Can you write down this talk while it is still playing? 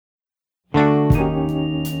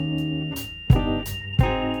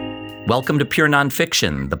Welcome to Pure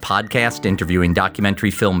Nonfiction, the podcast interviewing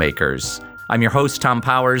documentary filmmakers. I'm your host, Tom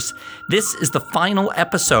Powers. This is the final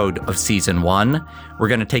episode of Season 1. We're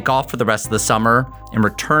going to take off for the rest of the summer and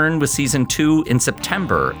return with Season 2 in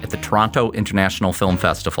September at the Toronto International Film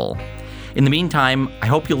Festival. In the meantime, I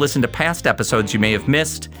hope you'll listen to past episodes you may have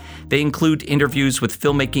missed. They include interviews with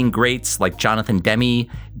filmmaking greats like Jonathan Demme,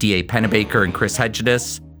 D.A. Pennebaker, and Chris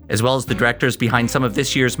Hegedus, as well as the directors behind some of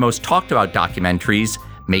this year's most talked about documentaries,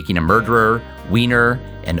 Making a Murderer, Wiener,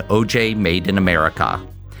 and O.J. Made in America.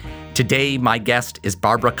 Today, my guest is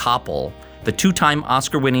Barbara Kopple, the two-time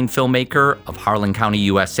Oscar-winning filmmaker of Harlan County,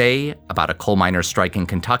 USA, about a coal miners' strike in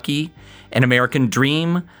Kentucky, An American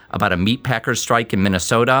Dream, about a meatpackers' strike in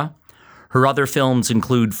Minnesota. Her other films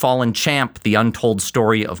include Fallen Champ, the untold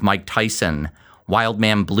story of Mike Tyson, Wild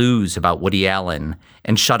Man Blues, about Woody Allen,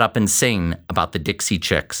 and Shut Up and Sing, about the Dixie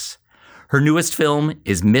Chicks. Her newest film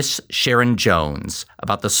is Miss Sharon Jones,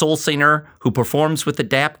 about the soul singer who performs with the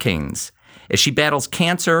Dap Kings as she battles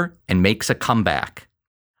cancer and makes a comeback.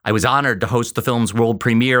 I was honored to host the film's world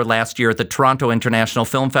premiere last year at the Toronto International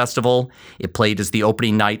Film Festival. It played as the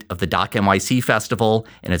opening night of the Doc NYC Festival,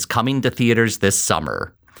 and it's coming to theaters this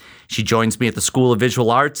summer. She joins me at the School of Visual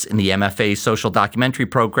Arts in the MFA Social Documentary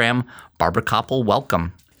Program. Barbara Kopple,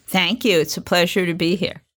 welcome. Thank you. It's a pleasure to be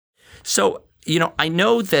here. So, I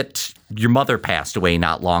know that your mother passed away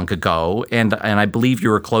not long ago, and I believe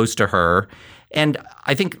you were close to her. And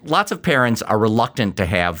I think lots of parents are reluctant to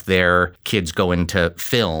have their kids go into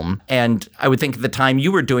film. And I would think at the time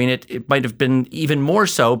you were doing it, it might have been even more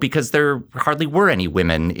so because there hardly were any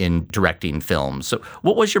women in directing films. So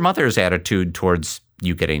what was your mother's attitude towards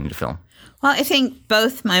you getting into film? Well, I think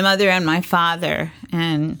both my mother and my father,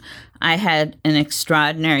 and I had an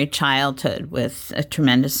extraordinary childhood with a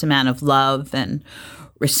tremendous amount of love and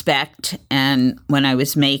respect. And when I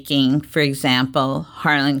was making, for example,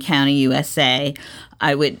 Harlan County, USA,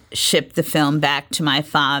 I would ship the film back to my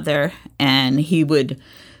father, and he would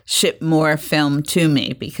ship more film to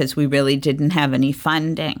me because we really didn't have any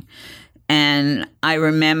funding. And I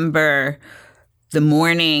remember the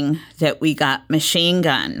morning that we got machine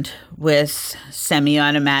gunned with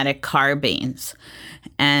semi-automatic carbines.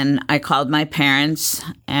 And I called my parents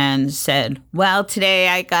and said, well, today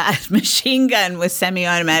I got machine gun with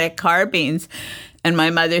semi-automatic carbines. And my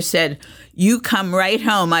mother said, you come right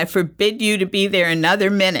home. I forbid you to be there another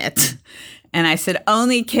minute. And I said,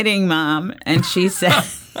 only kidding, Mom. And she said,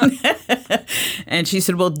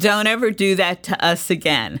 well, don't ever do that to us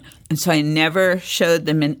again. And so I never showed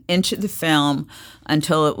them an inch of the film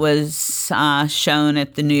until it was shown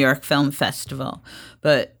at the New York Film Festival.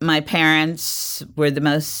 But my parents were the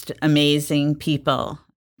most amazing people.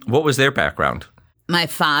 What was their background? My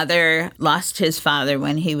father lost his father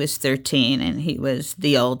when he was 13, and he was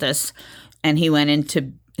the oldest. And he went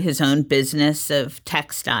into his own business of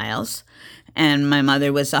textiles. And my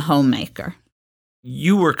mother was a homemaker.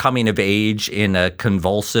 You were coming of age in a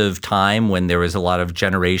convulsive time when there was a lot of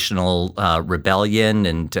generational rebellion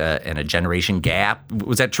and a generation gap.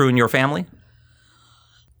 Was that true in your family?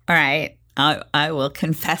 All right. I will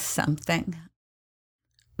confess something.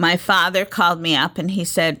 My father called me up and he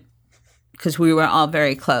said, because we were all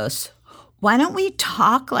very close, why don't we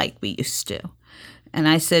talk like we used to? And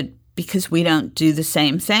I said, because we don't do the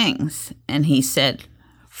same things. And he said,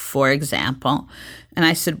 for example, and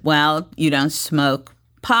I said, well, you don't smoke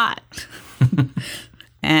pot.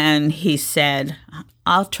 And he said,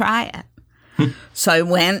 I'll try it. So I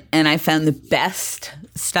went and I found the best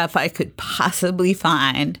stuff I could possibly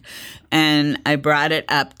find. And I brought it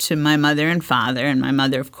up to my mother and father. And my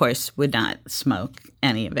mother, of course, would not smoke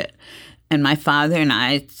any of it. And my father and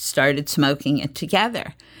I started smoking it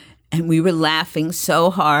together. And we were laughing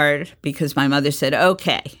so hard because my mother said,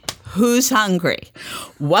 okay, who's hungry?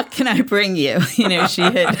 What can I bring you? She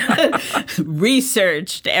had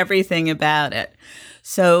researched everything about it.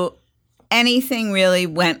 So anything really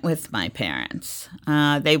went with my parents.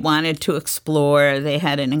 They wanted to explore. They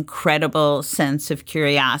had an incredible sense of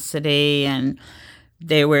curiosity, and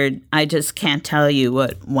I just can't tell you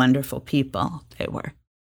what wonderful people they were.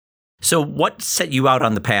 So what set you out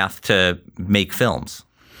on the path to make films?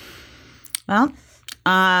 Well,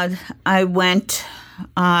 I went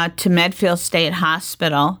to Medfield State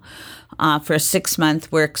Hospital for a 6-month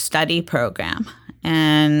work-study program.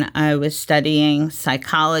 And I was studying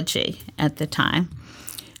psychology at the time.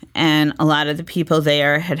 And a lot of the people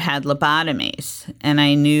there had had lobotomies. And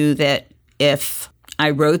I knew that if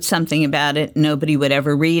I wrote something about it, nobody would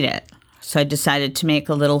ever read it. So I decided to make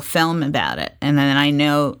a little film about it. And then I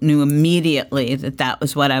knew immediately that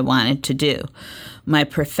was what I wanted to do. My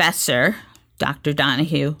professor Dr.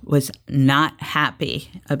 Donahue was not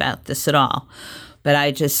happy about this at all. But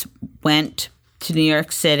I just went to New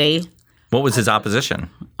York City. What was his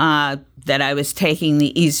opposition? That I was taking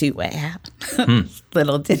the easy way out.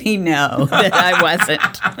 Little did he know that I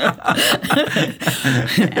wasn't.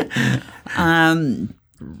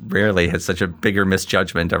 Rarely has such a bigger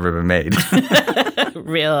misjudgment ever been made.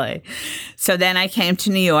 Really. So then I came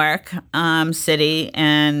to New York City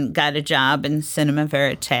and got a job in Cinema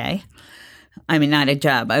Verite. I mean, not a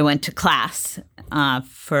job. I went to class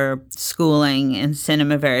for schooling in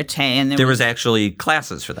Cinema Verite. And there was actually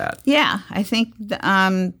classes for that. Yeah. I think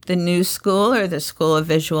the New School or the School of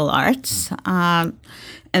Visual Arts. And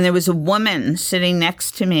there was a woman sitting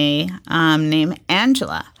next to me named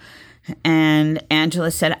Angela. And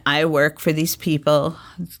Angela said, I work for these people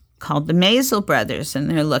called the Maisel Brothers, and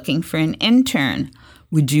they're looking for an intern.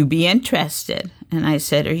 Would you be interested? And I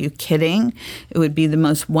said, are you kidding? It would be the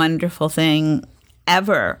most wonderful thing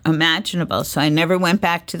ever imaginable. So I never went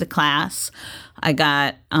back to the class. I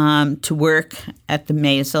got to work at the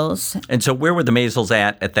Maisels. And so where were the Maisels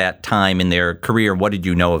at that time in their career? What did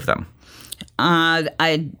you know of them?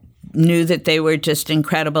 I knew that they were just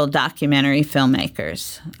incredible documentary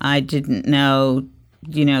filmmakers. I didn't know,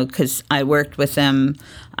 because I worked with them.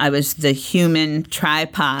 I was the human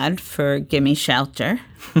tripod for Gimme Shelter.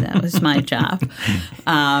 That was my job.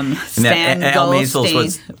 Stan Al Goldstein.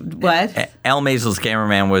 Maisels What? Al Maisel's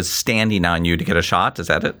cameraman was standing on you to get a shot. Is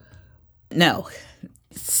that it? No.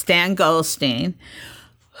 Stan Goldstein,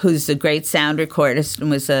 who's a great sound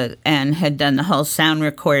recordist and had done the whole sound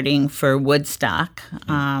recording for Woodstock,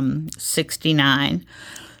 69,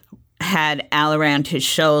 had Al around his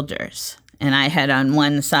shoulders. And I had on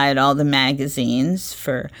one side all the magazines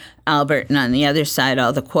for Albert and on the other side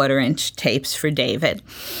all the 1/4-inch tapes for David.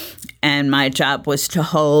 And my job was to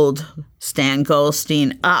hold Stan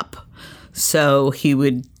Goldstein up so he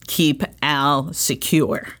would keep Al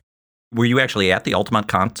secure. Were you actually at the Altamont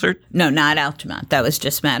concert? No, not Altamont. That was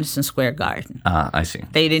just Madison Square Garden. I see.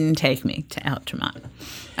 They didn't take me to Altamont.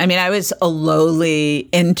 I mean, I was a lowly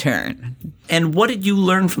intern. And what did you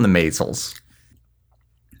learn from the Maisels?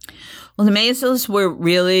 Well, the Maisels were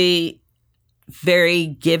really very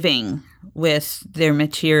giving with their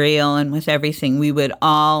material and with everything. We would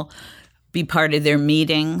all be part of their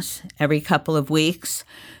meetings every couple of weeks.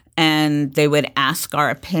 And they would ask our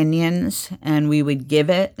opinions, and we would give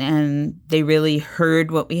it, and they really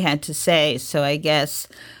heard what we had to say. So I guess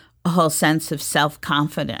a whole sense of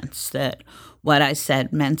self-confidence that what I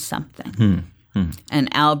said meant something.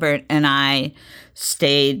 And Albert and I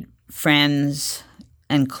stayed friends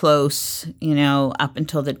and close, up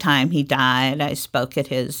until the time he died. I spoke at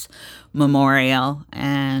his memorial,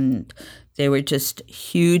 and they were just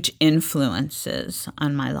huge influences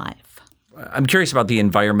on my life. I'm curious about the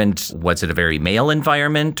environment. Was it a very male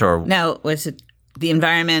environment, or no? It was the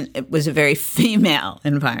environment. It was a very female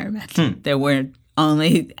environment. There were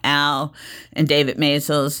only Al and David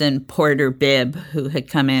Maisels and Porter Bibb who had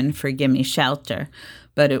come in for Gimme Shelter,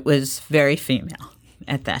 but it was very female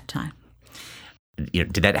at that time.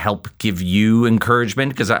 Did that help give you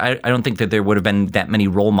encouragement? Because I don't think that there would have been that many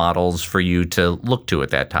role models for you to look to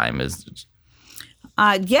at that time.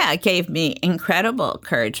 Yeah, it gave me incredible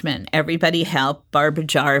encouragement. Everybody helped. Barbara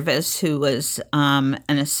Jarvis, who was an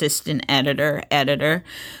assistant editor,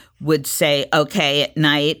 would say, okay, at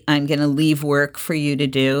night, I'm going to leave work for you to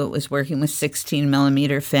do. It was working with 16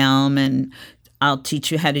 millimeter film, and I'll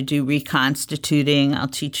teach you how to do reconstituting. I'll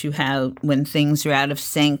teach you how, when things are out of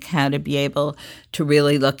sync, how to be able to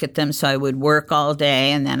really look at them. So I would work all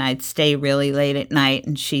day, and then I'd stay really late at night,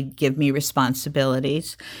 and she'd give me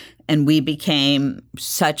responsibilities. And we became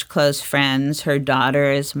such close friends. Her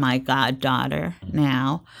daughter is my goddaughter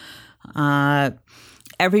now.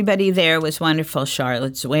 Everybody there was wonderful.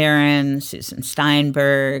 Charlotte Zwerin, Susan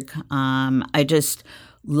Steinberg. I just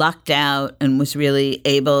lucked out and was really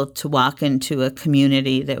able to walk into a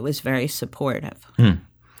community that was very supportive.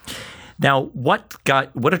 Now, what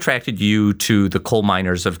attracted you to the coal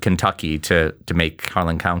miners of Kentucky to make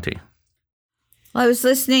Harlan County? Well, I was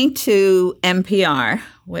listening to NPR,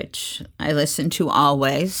 which I listen to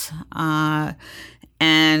always,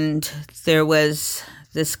 and there was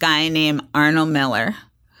this guy named Arnold Miller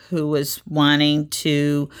who was wanting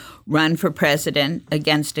to run for president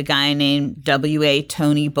against a guy named W.A.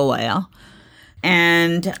 Tony Boyle.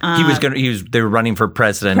 And they were running for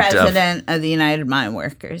president of the United Mine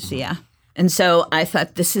Workers, yeah. And so I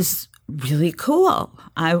thought, this is really cool.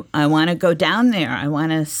 I want to go down there. I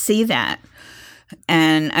want to see that.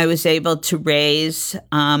 And I was able to raise,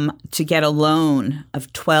 to get a loan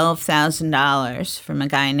of $12,000 from a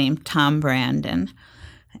guy named Tom Brandon.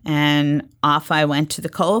 And off I went to the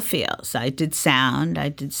coal fields. I did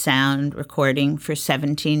sound recording for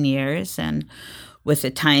 17 years, and with a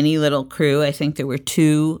tiny little crew. I think there were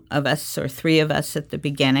 2 of us or 3 of us at the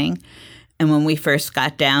beginning. And when we first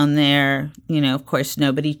got down there, of course,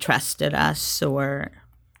 nobody trusted us or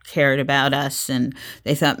cared about us, and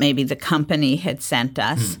they thought maybe the company had sent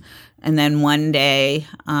us. And then one day,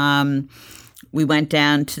 we went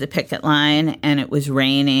down to the picket line, and it was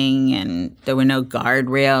raining, and there were no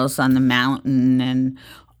guardrails on the mountain, and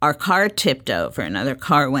our car tipped over. Another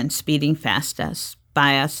car went speeding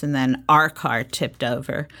by us, and then our car tipped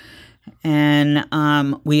over. And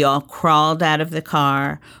we all crawled out of the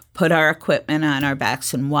car, put our equipment on our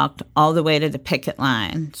backs, and walked all the way to the picket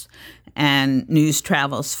lines. And news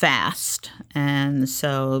travels fast, and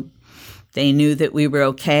so they knew that we were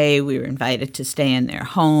okay. We were invited to stay in their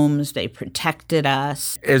homes. They protected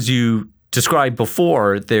us. As you described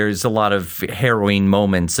before, there's a lot of harrowing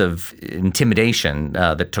moments of intimidation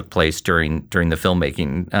that took place during the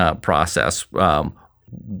filmmaking process.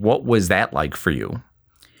 What was that like for you?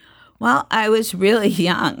 Well, I was really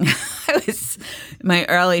young. I was in my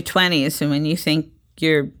early 20s, and when you think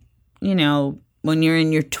when you're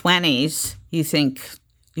in your 20s, you think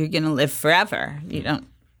you're going to live forever. You don't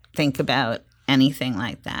think about anything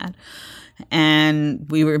like that. And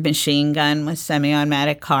we were machine gunned with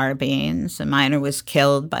semi-automatic carbines. A miner was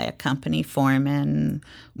killed by a company foreman.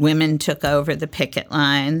 Women took over the picket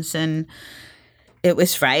lines, and it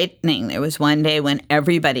was frightening. There was one day when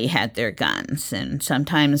everybody had their guns, and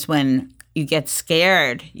sometimes when you get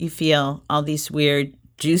scared, you feel all these weird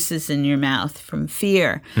juices in your mouth from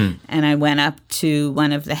fear. And I went up to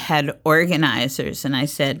one of the head organizers, and I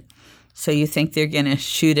said, "So you think they're going to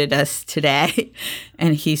shoot at us today?"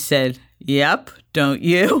 And he said, "Yep, don't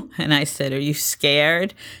you?" And I said, "Are you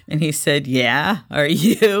scared?" And he said, "Yeah, are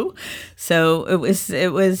you?" So it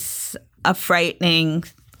was a frightening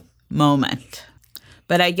moment.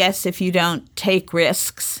 But I guess if you don't take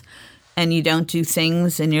risks and you don't do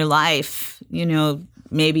things in your life,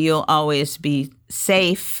 maybe you'll always be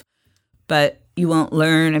safe, but you won't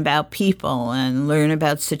learn about people and learn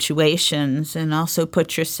about situations and also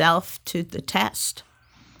put yourself to the test.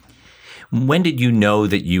 When did you know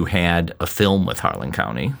that you had a film with Harlan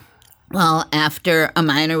County? Well, after a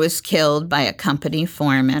miner was killed by a company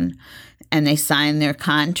foreman and they signed their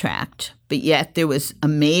contract, but yet there was a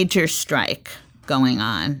major strike going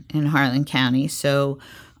on in Harlan County. So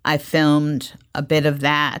I filmed a bit of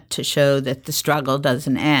that to show that the struggle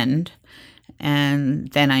doesn't end. And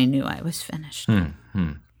then I knew I was finished.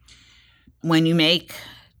 When you make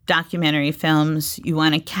documentary films, you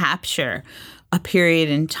want to capture a period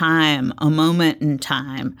in time, a moment in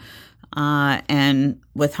time. And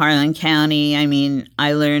with Harlan County,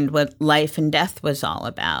 I learned what life and death was all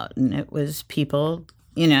about. And it was people,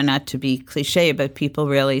 not to be cliche, but people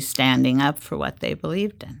really standing up for what they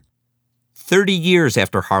believed in. 30 years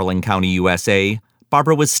after Harlan County, USA,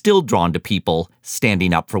 Barbara was still drawn to people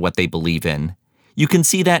standing up for what they believe in. You can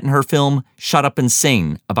see that in her film Shut Up and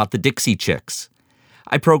Sing about the Dixie Chicks.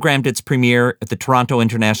 I programmed its premiere at the Toronto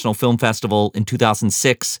International Film Festival in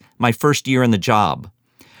 2006, my first year in the job.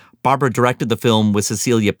 Barbara directed the film with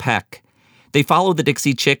Cecilia Peck. They followed the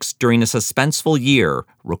Dixie Chicks during a suspenseful year,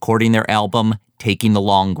 recording their album Taking the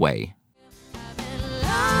Long Way.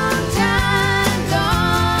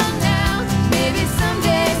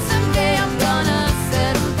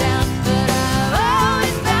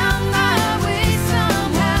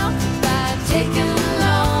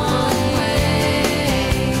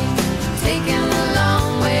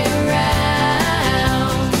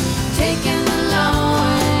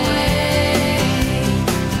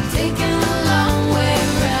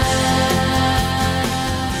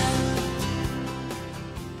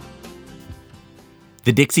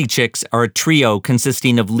 The Dixie Chicks are a trio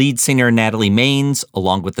consisting of lead singer Natalie Maines,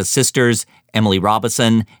 along with the sisters Emily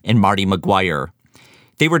Robison and Marty McGuire.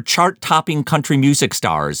 They were chart-topping country music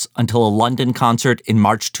stars until a London concert in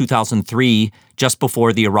March 2003, just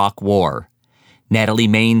before the Iraq War. Natalie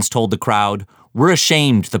Maines told the crowd, "We're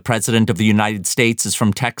ashamed the President of the United States is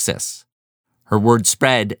from Texas." Her words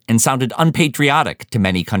spread and sounded unpatriotic to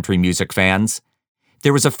many country music fans.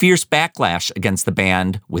 There was a fierce backlash against the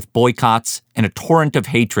band, with boycotts and a torrent of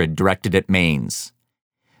hatred directed at Maines.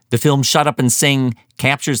 The film Shut Up and Sing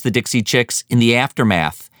captures the Dixie Chicks in the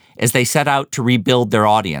aftermath as they set out to rebuild their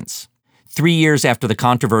audience. 3 years after the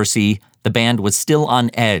controversy, the band was still on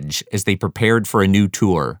edge as they prepared for a new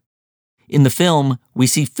tour. In the film, we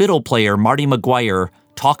see fiddle player Marty McGuire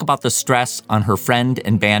talk about the stress on her friend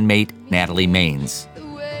and bandmate Natalie Maines.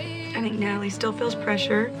 I think Natalie still feels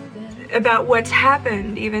pressure. about what's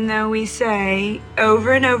happened, even though we say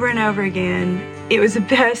over and over and over again, it was the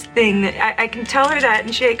best thing that I can tell her that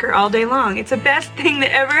and shake her all day long. It's the best thing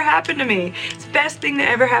that ever happened to me. It's the best thing that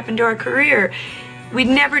ever happened to our career. We'd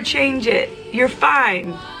never change it. You're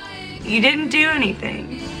fine. You didn't do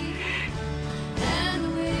anything.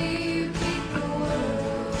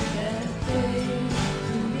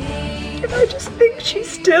 And I just think she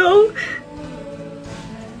still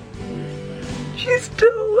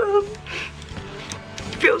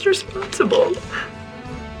feels responsible.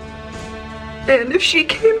 And if she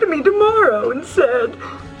came to me tomorrow and said,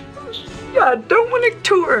 yeah, I don't want to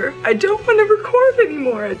tour, I don't want to record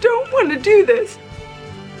anymore, I don't want to do this,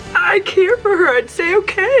 I care for her. I'd say,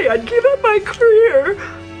 okay, I'd give up my career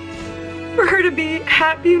for her to be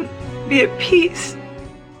happy and be at peace.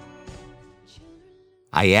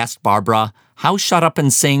 I asked Barbara how Shut Up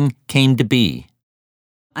and Sing came to be.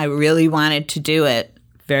 I really wanted to do it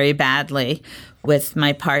very badly with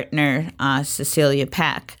my partner, Cecilia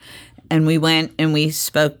Peck. And we went and we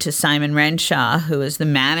spoke to Simon Renshaw, who was the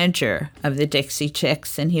manager of the Dixie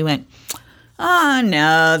Chicks, and he went, oh,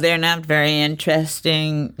 no, they're not very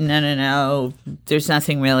interesting. No, there's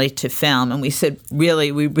nothing really to film. And we said,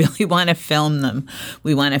 really, we really want to film them.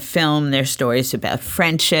 We want to film their stories about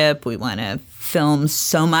friendship. We want to film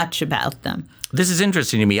so much about them. This is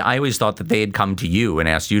interesting to me. I always thought that they had come to you and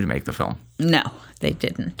asked you to make the film. No, they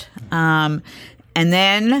didn't. And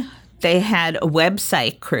then they had a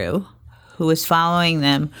website crew who was following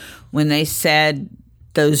them when they said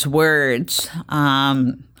those words,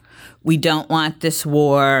 we don't want this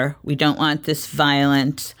war, we don't want this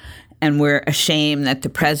violence, and we're ashamed that the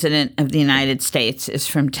President of the United States is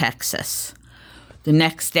from Texas. The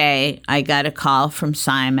next day, I got a call from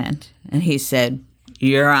Simon, and he said,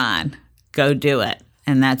 you're on, go do it.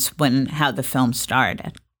 And that's how the film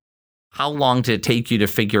started. How long did it take you to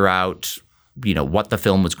figure out, what the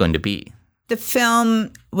film was going to be? The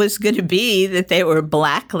film was going to be that they were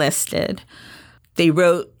blacklisted. They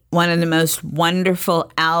wrote one of the most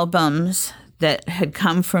wonderful albums that had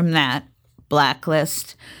come from that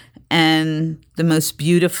blacklist. And the most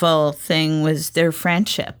beautiful thing was their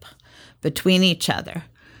friendship between each other.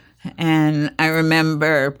 And I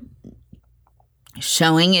remember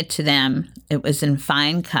showing it to them. It was in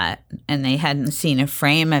fine cut, and they hadn't seen a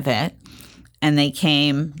frame of it. And they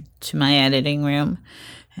came to my editing room,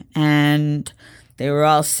 and they were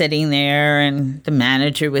all sitting there, and the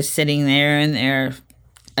manager was sitting there, and their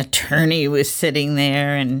attorney was sitting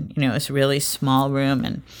there, and, it was a really small room,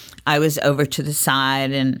 and I was over to the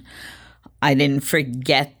side, and I didn't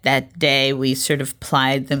forget that day. We sort of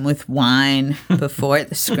plied them with wine before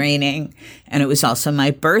the screening, and it was also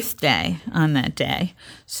my birthday on that day,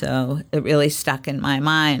 so it really stuck in my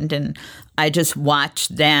mind, and I just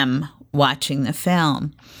watched them watching the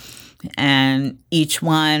film, and each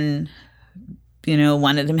one,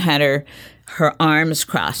 one of them had her arms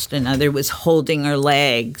crossed, another was holding her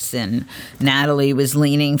legs, and Natalie was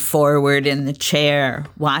leaning forward in the chair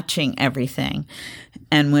watching everything.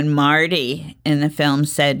 And when Marty in the film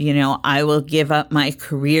said, I will give up my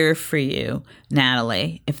career for you,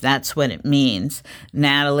 Natalie, if that's what it means,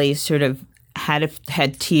 Natalie sort of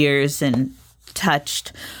had tears and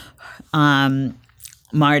touched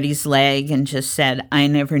Marty's leg and just said, I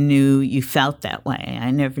never knew you felt that way.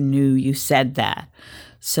 I never knew you said that.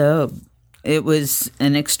 So it was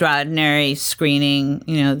an extraordinary screening.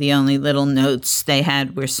 The only little notes they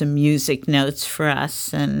had were some music notes for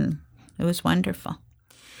us, and it was wonderful.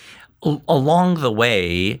 Along the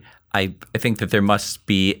way, I think that there must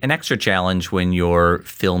be an extra challenge when you're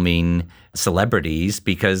filming celebrities,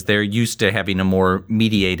 because they're used to having a more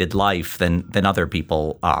mediated life than other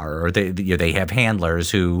people are, or they have handlers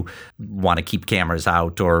who want to keep cameras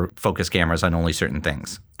out or focus cameras on only certain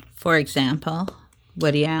things. For example,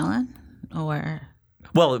 Woody Allen or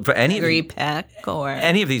for Gregory Peck or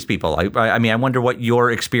any of these people. I wonder what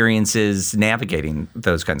your experience is navigating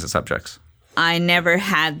those kinds of subjects. I never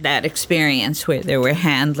had that experience where there were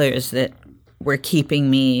handlers that were keeping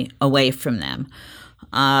me away from them.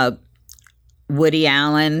 Woody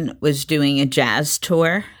Allen was doing a jazz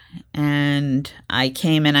tour, and I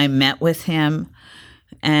came and I met with him,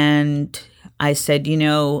 and I said,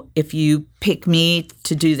 if you pick me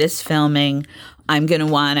to do this filming, I'm going to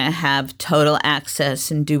want to have total access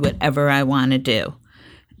and do whatever I want to do.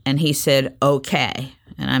 And he said, okay.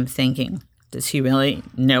 And I'm thinking, does he really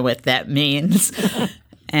know what that means?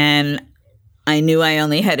 And I knew I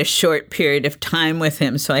only had a short period of time with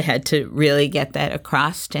him, so I had to really get that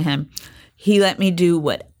across to him. He let me do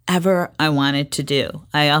whatever I wanted to do.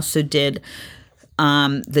 I also did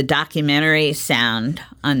the documentary sound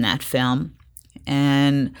on that film,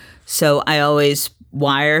 And so I always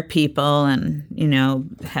wire people and,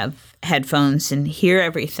 have headphones and hear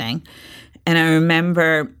everything. And I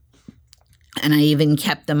remember, and I even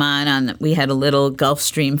kept them on, we had a little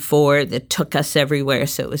Gulfstream 4 that took us everywhere.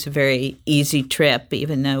 So it was a very easy trip,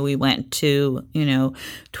 even though we went to,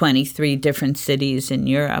 23 different cities in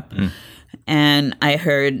Europe. And I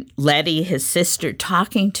heard Letty, his sister,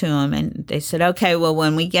 talking to him. And they said, okay, well,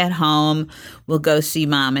 when we get home, we'll go see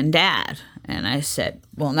Mom and Dad. And I said,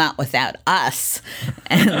 well, not without us.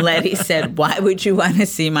 And Letty said, why would you want to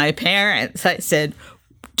see my parents? I said,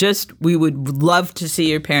 we would love to see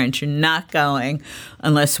your parents. You're not going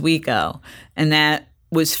unless we go. And that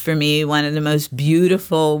was, for me, one of the most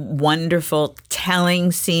beautiful, wonderful,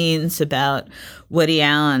 telling scenes about Woody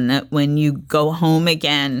Allen, that when you go home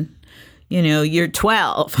again, you're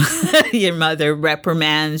 12. Your mother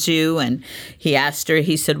reprimands you. And he asked her,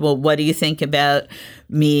 he said, well, what do you think about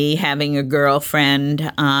me having a girlfriend,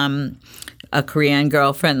 a Korean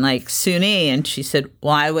girlfriend like Suni? And she said,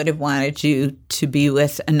 well, I would have wanted you to be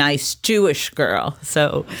with a nice Jewish girl.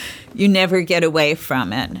 So you never get away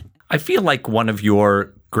from it. I feel like one of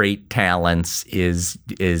your great talents is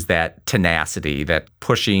that tenacity, that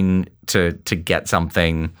pushing to get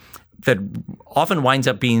something that often winds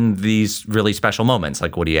up being these really special moments,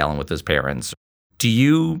 like Woody Allen with his parents. Do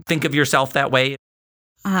you think of yourself that way?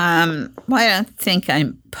 Well, I don't think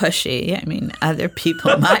I'm pushy. I mean, other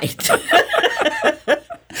people might.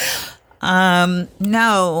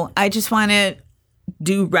 No, I just want to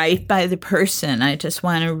do right by the person. I just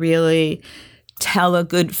want to really tell a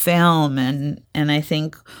good film. And I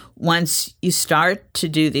think once you start to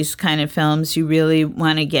do these kind of films, you really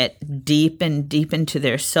want to get deep into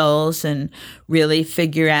their souls and really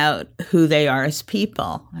figure out who they are as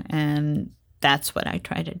people. And that's what I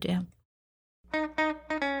try to do.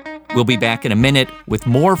 We'll be back in a minute with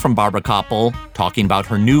more from Barbara Kopple talking about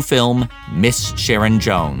her new film, Miss Sharon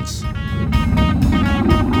Jones.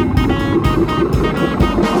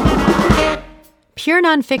 Pure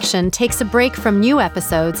Nonfiction takes a break from new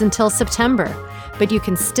episodes until September, but you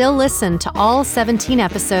can still listen to all 17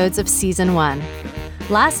 episodes of Season 1.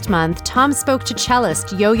 Last month, Tom spoke to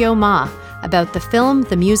cellist Yo-Yo Ma about the film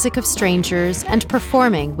The Music of Strangers and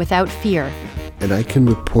performing without fear. And I can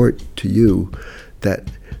report to you that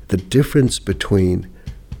the difference between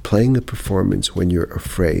playing a performance when you're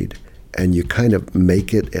afraid and you kind of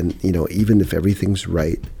make it, and even if everything's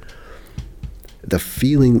right, the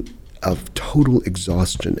feeling of total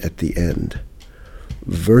exhaustion at the end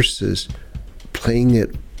versus playing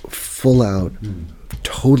it full out,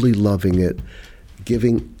 totally loving it,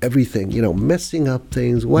 giving everything, messing up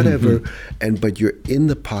things, whatever, but you're in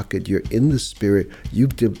the pocket, you're in the spirit,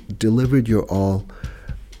 you've delivered your all,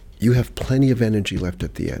 you have plenty of energy left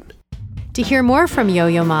at the end. To hear more from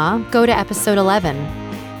Yo-Yo Ma, go to episode 11.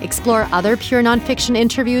 Explore other Pure Nonfiction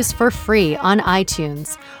interviews for free on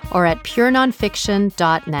iTunes or at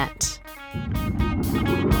purenonfiction.net.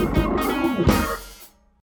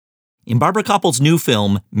 In Barbara Kopple's new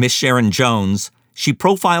film, Miss Sharon Jones, she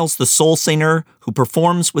profiles the soul singer who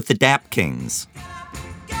performs with the Dap Kings.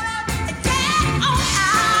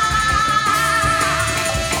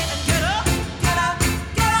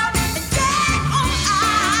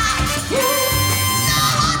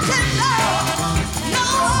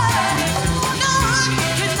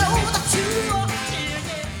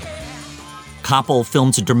 Kopple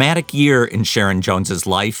films a dramatic year in Sharon Jones's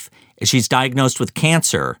life as she's diagnosed with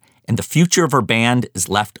cancer, and the future of her band is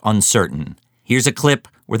left uncertain. Here's a clip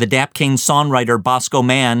where the Dap Kings songwriter Bosco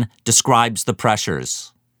Mann describes the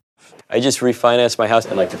pressures. I just refinanced my house,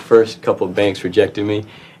 and the first couple of banks rejected me,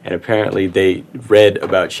 and apparently they read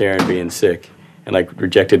about Sharon being sick and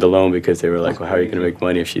rejected the loan because they were like, well, how are you going to make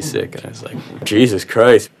money if she's sick? And I was like, Jesus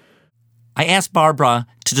Christ. I asked Barbara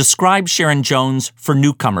to describe Sharon Jones for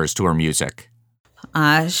newcomers to her music.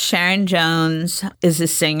 Sharon Jones is a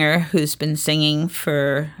singer who's been singing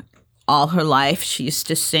for all her life. She used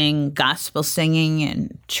to sing gospel singing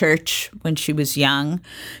in church when she was young.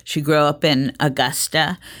 She grew up in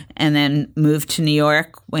Augusta and then moved to New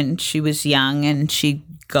York when she was young, and she'd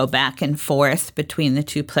go back and forth between the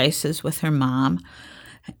two places with her mom.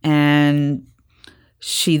 And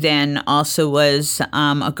she then also was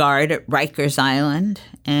a guard at Rikers Island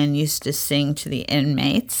and used to sing to the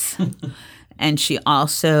inmates. And she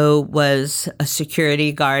also was a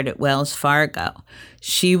security guard at Wells Fargo.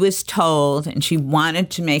 She was told, and she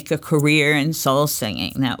wanted to make a career in soul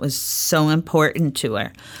singing. That was so important to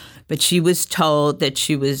her. But she was told that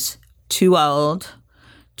she was too old,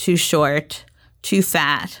 too short, too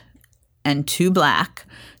fat, and too black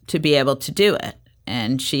to be able to do it.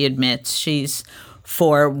 And she admits she's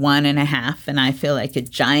for 1.5, and I feel like a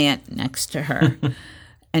giant next to her.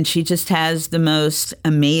 And she just has the most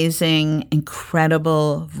amazing,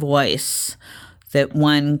 incredible voice that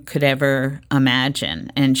one could ever imagine.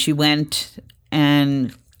 And she went,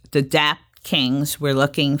 and the Dap Kings were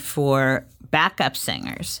looking for backup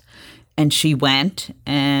singers. And she went,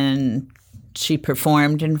 and she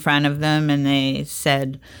performed in front of them, and they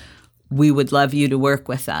said, "We would love you to work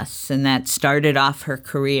with us." And that started off her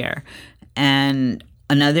career. And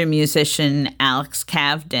another musician, Alex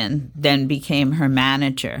Cavden, then became her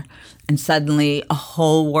manager. And suddenly a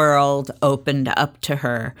whole world opened up to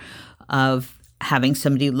her of having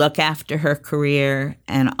somebody look after her career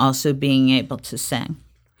and also being able to sing.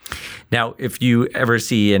 Now, if you ever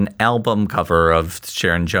see an album cover of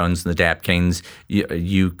Sharon Jones and the Dap Kings,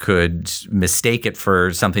 you could mistake it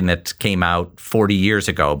for something that came out 40 years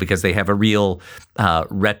ago because they have a real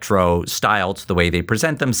retro style to the way they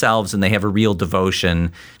present themselves, and they have a real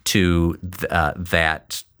devotion to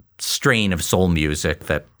that strain of soul music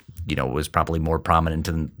that, was probably more prominent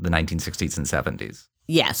in the 1960s and 70s.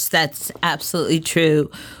 Yes, that's absolutely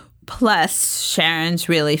true. Plus, Sharon's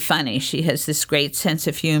really funny. She has this great sense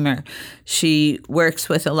of humor. She works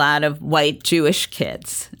with a lot of white Jewish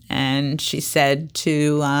kids. And she said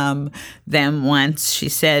to them once, she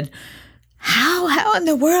said, how in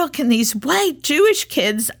the world can these white Jewish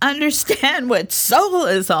kids understand what soul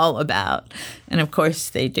is all about? And of course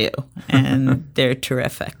they do. And they're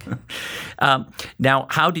terrific. Now,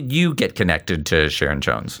 how did you get connected to Sharon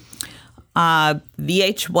Jones?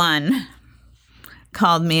 VH1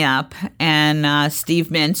 called me up, and Steve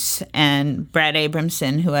Mintz and Brad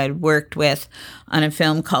Abramson, who I'd worked with on a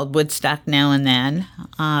film called Woodstock Now and Then,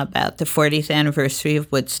 about the 40th anniversary of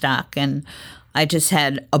Woodstock. And I just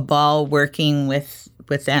had a ball working with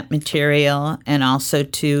that material, and also,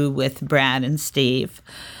 too, with Brad and Steve.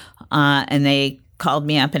 And they called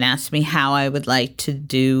me up and asked me how I would like to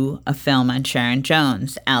do a film on Sharon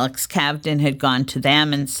Jones. Alex Cavden had gone to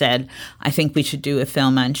them and said, "I think we should do a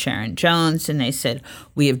film on Sharon Jones." And they said,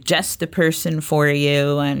 "We have just the person for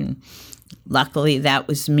you." And luckily, that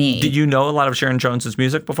was me. Did you know a lot of Sharon Jones's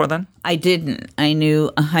music before then? I didn't. I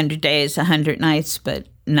knew 100 Days, 100 Nights, but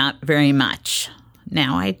not very much.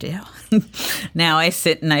 Now I do. Now I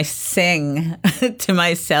sit and I sing to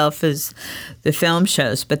myself as the film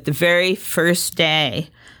shows. But the very first day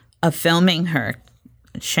of filming her,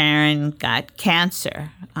 Sharon got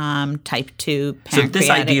cancer, type 2 pancreatic cancer. So this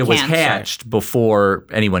idea was hatched before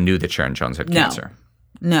anyone knew that Sharon Jones had cancer?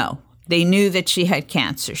 No. They knew that she had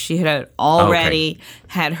cancer. She had already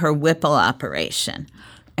had her Whipple operation,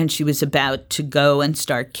 and she was about to go and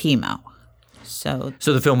start chemo. So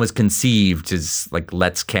the film was conceived as like,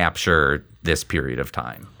 let's capture this period of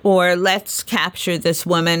time. Or let's capture this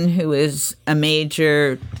woman who is a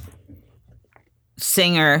major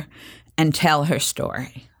singer and tell her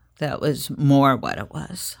story. That was more what it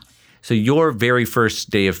was. So your very first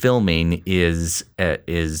day of filming is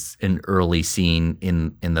an early scene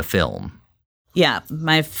in the film. Yeah,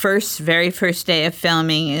 my very first day of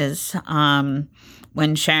filming is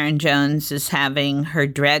when Sharon Jones is having her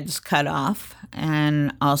dreads cut off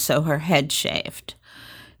and also her head shaved.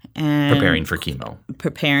 And preparing for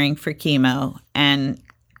chemo and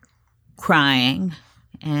crying.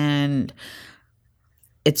 And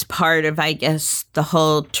it's part of, I guess, the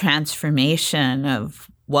whole transformation of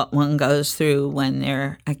what one goes through when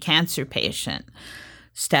they're a cancer patient,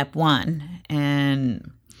 step one.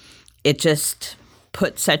 And it just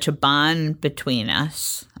put such a bond between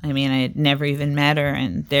us. I mean, I had never even met her,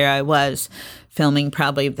 and there I was filming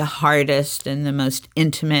probably the hardest and the most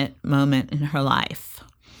intimate moment in her life.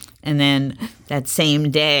 And then that same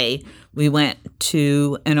day, we went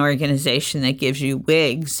to an organization that gives you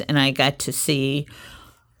wigs, and I got to see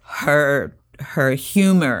her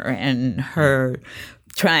humor and her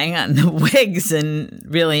trying on the wigs and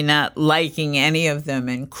really not liking any of them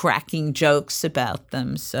and cracking jokes about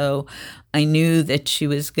them. So I knew that she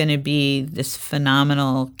was going to be this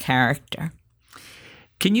phenomenal character.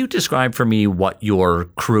 Can you describe for me what your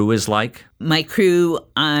crew is like? My crew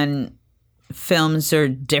on films are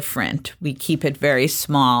different. We keep it very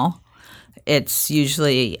small. It's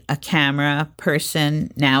usually a camera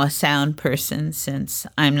person, now a sound person, since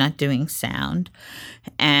I'm not doing sound.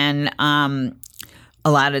 And a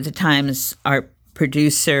lot of the times our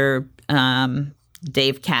producer,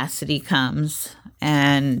 Dave Cassidy, comes,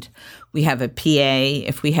 and we have a PA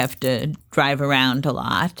if we have to drive around a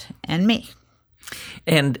lot, and me.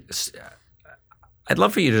 And I'd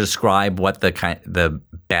love for you to describe what the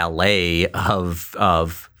ballet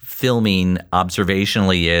of filming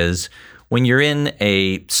observationally is when you're in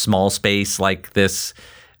a small space like this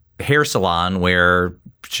hair salon where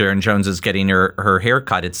Sharon Jones is getting her hair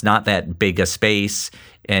cut. It's not that big a space.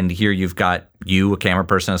 And here you've got you, a camera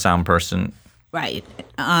person, a sound person. Right.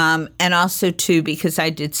 And also, too, because I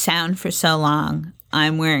did sound for so long,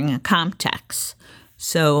 I'm wearing a Comtex.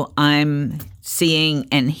 So I'm seeing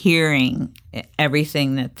and hearing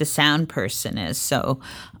everything that the sound person is. So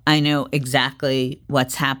I know exactly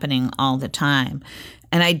what's happening all the time.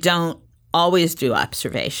 And I don't always do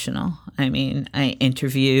observational. I mean, I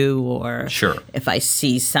interview, or if I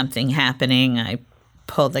see something happening, I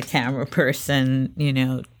pull the camera person,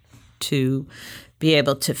 to be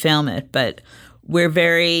able to film it. But we're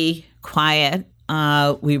very quiet.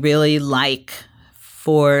 We really like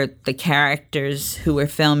for the characters who we're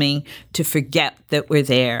filming to forget that we're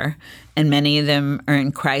there. And many of them are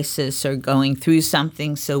in crisis or going through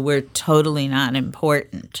something, so we're totally not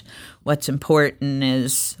important. What's important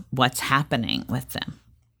is what's happening with them.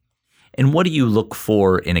 And what do you look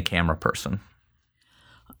for in a camera person?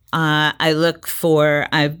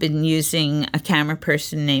 I've been using a camera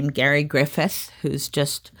person named Gary Griffith, who's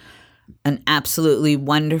just an absolutely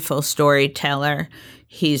wonderful storyteller.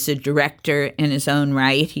 He's a director in his own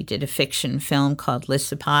right. He did a fiction film called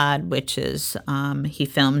Lysopod, which is he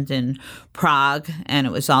filmed in Prague, and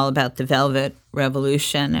it was all about the Velvet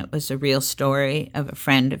Revolution. It was a real story of a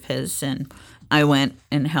friend of his, and I went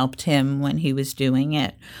and helped him when he was doing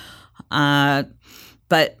it.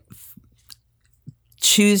 But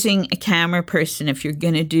choosing a camera person, if you're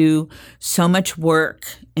going to do so much work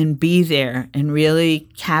and be there and really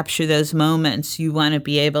capture those moments, you want to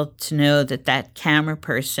be able to know that that camera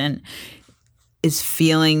person is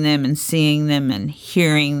feeling them and seeing them and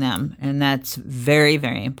hearing them. And that's very,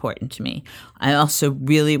 very important to me. I also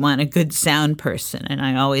really want a good sound person, and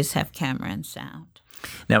I always have camera and sound.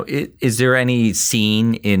 Now, is there any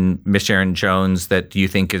scene in Miss Sharon Jones that you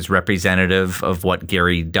think is representative of what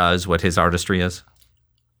Gary does, what his artistry is?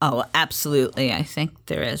 Oh, absolutely. I think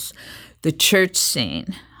there is. The church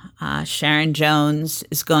scene. Sharon Jones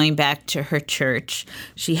is going back to her church.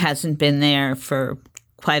 She hasn't been there for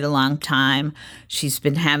quite a long time. She's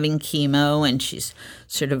been having chemo, and she's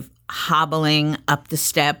sort of hobbling up the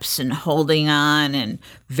steps and holding on and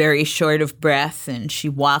very short of breath. And she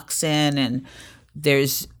walks in, and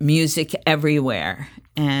there's music everywhere.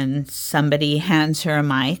 And somebody hands her a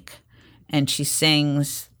mic, and she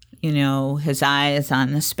sings, His Eye is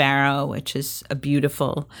on the Sparrow, which is a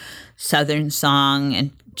beautiful Southern song,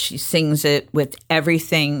 and she sings it with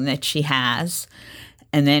everything that she has.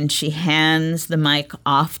 And then she hands the mic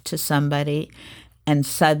off to somebody, and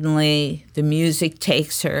suddenly the music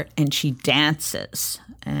takes her, and she dances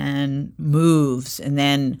and moves. And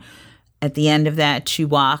then at the end of that, she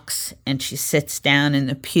walks, and she sits down in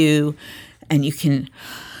the pew, and you can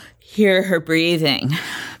hear her breathing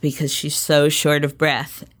because she's so short of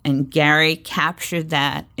breath. And Gary captured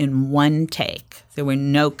that in one take. There were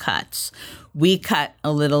no cuts. We cut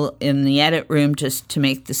a little in the edit room just to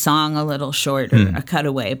make the song a little shorter, a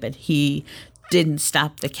cutaway, but he didn't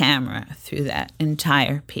stop the camera through that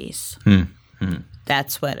entire piece.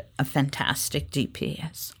 That's what a fantastic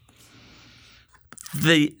DP is.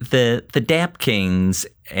 The Dap Kings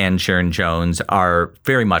and Sharon Jones are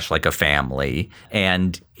very much like a family.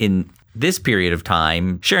 And in this period of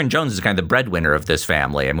time, Sharon Jones is kind of the breadwinner of this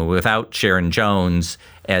family. I mean, without Sharon Jones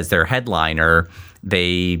as their headliner,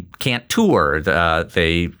 they can't tour.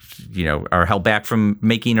 They, are held back from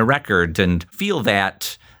making a record, and feel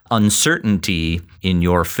that uncertainty in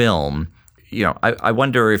your film. I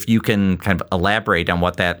wonder if you can kind of elaborate on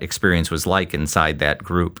what that experience was like inside that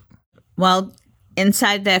group. Well,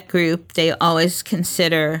 inside that group, they always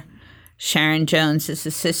consider Sharon Jones as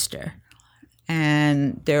a sister.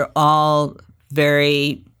 And they're all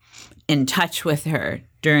very in touch with her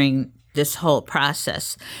during this whole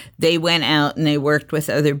process. They went out and they worked with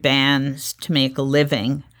other bands to make a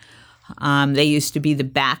living. They used to be the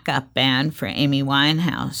backup band for Amy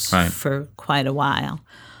Winehouse for quite a while.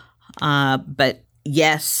 But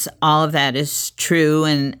yes, all of that is true.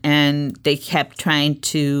 And they kept trying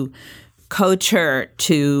to coach her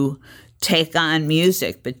to take on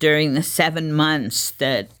music. But during the 7 months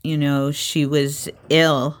that, she was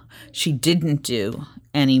ill, she didn't do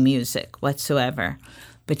any music whatsoever.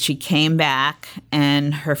 But she came back,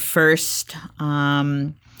 and her first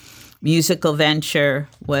musical venture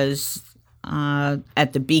was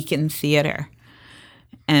at the Beacon Theater,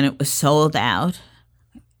 and it was sold out.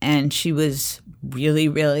 And she was really,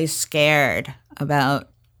 really scared about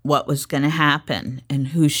what was going to happen and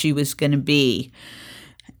who she was going to be.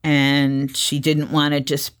 And she didn't want to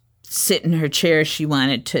just sit in her chair. She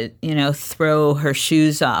wanted to, throw her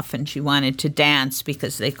shoes off, and she wanted to dance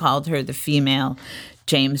because they called her the female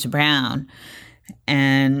James Brown.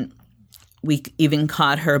 And we even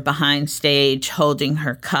caught her behind stage holding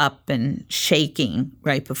her cup and shaking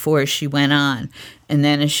right before she went on. And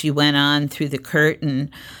then as she went on through the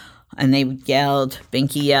curtain, and they yelled,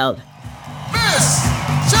 Binky yelled, "Miss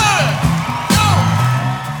Sharon, go!"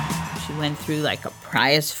 She went through like a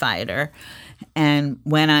prize fighter and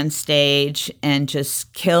went on stage and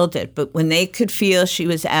just killed it. But when they could feel she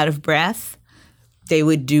was out of breath, they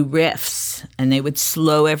would do riffs and they would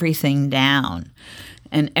slow everything down.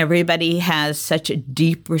 And everybody has such a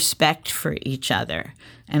deep respect for each other.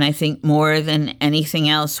 And I think more than anything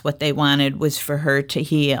else, what they wanted was for her to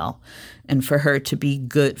heal and for her to be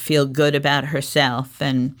good, feel good about herself.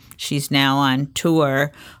 And she's now on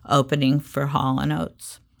tour opening for Hall &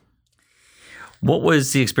 Oates. What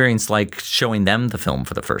was the experience like showing them the film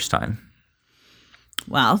for the first time?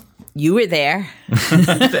 Well, you were there.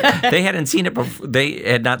 They hadn't seen it before. They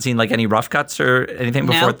had not seen like any rough cuts or anything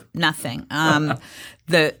before? No, nothing.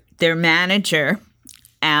 Their manager,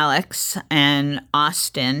 Alex, and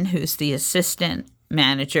Austin, who's the assistant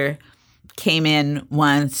manager, came in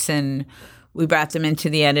once and we brought them into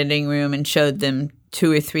the editing room and showed them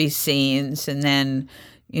 2 or 3 scenes. And then,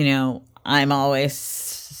 I'm always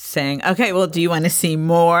saying, okay, well, do you want to see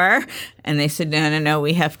more? And they said, no,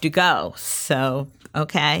 we have to go. So,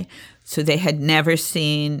 okay. So they had never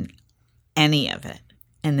seen any of it.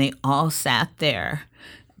 And they all sat there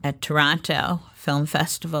at Toronto Film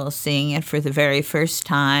Festival seeing it for the very first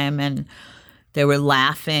time. And they were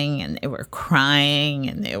laughing and they were crying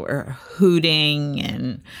and they were hooting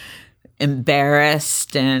and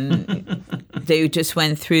embarrassed. And they just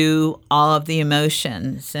went through all of the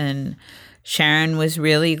emotions. And Sharon was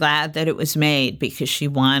really glad that it was made because she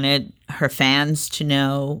wanted her fans to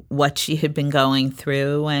know what she had been going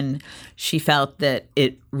through. And she felt that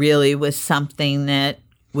it really was something that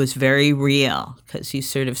was very real because you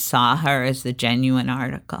sort of saw her as the genuine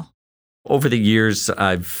article. Over the years,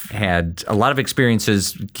 I've had a lot of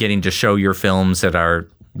experiences getting to show your films at our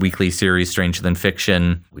weekly series, Stranger Than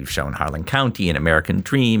Fiction. We've shown Harlan County and American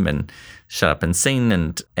Dream and Shut Up and Sing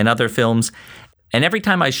and other films. And every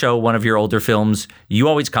time I show one of your older films, you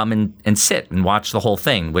always come and sit and watch the whole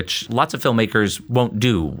thing, which lots of filmmakers won't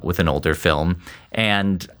do with an older film.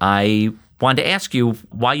 And I wanted to ask you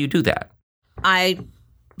why you do that. I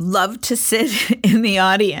love to sit in the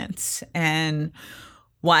audience and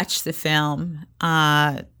watch the film.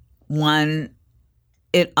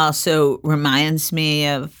 It also reminds me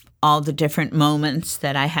of all the different moments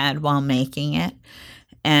that I had while making it.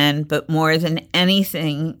 But more than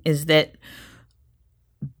anything is that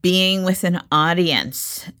being with an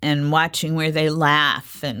audience and watching where they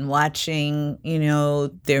laugh and watching,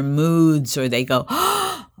 their moods or they go,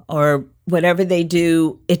 or whatever they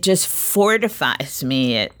do, it just fortifies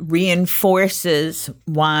me. It reinforces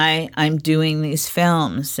why I'm doing these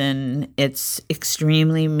films, and it's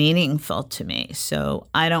extremely meaningful to me. So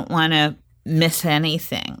I don't want to miss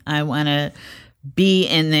anything. I want to be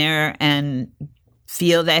in there and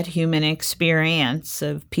feel that human experience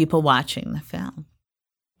of people watching the film.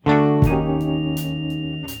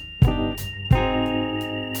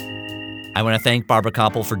 I want to thank Barbara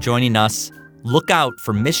Kopple for joining us. Look out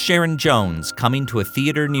for Miss Sharon Jones coming to a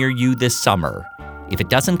theater near you this summer. If it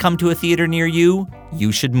doesn't come to a theater near you,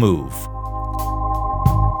 you should move.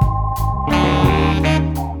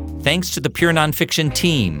 Thanks to the Pure Nonfiction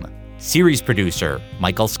team, series producer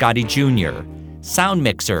Michael Scotti Jr., sound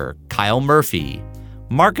mixer Kyle Murphy,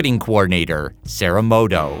 marketing coordinator Sarah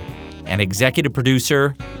Modo, and executive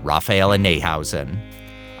producer Rafaela Nehausen.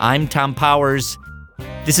 I'm Tom Powers.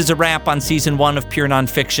 This is a wrap on Season 1 of Pure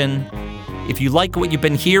Nonfiction. If you like what you've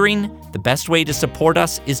been hearing, the best way to support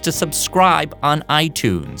us is to subscribe on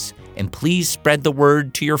iTunes. And please spread the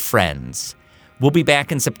word to your friends. We'll be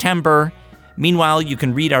back in September. Meanwhile, you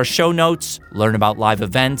can read our show notes, learn about live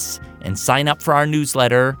events, and sign up for our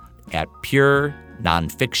newsletter at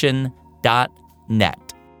purenonfiction.net.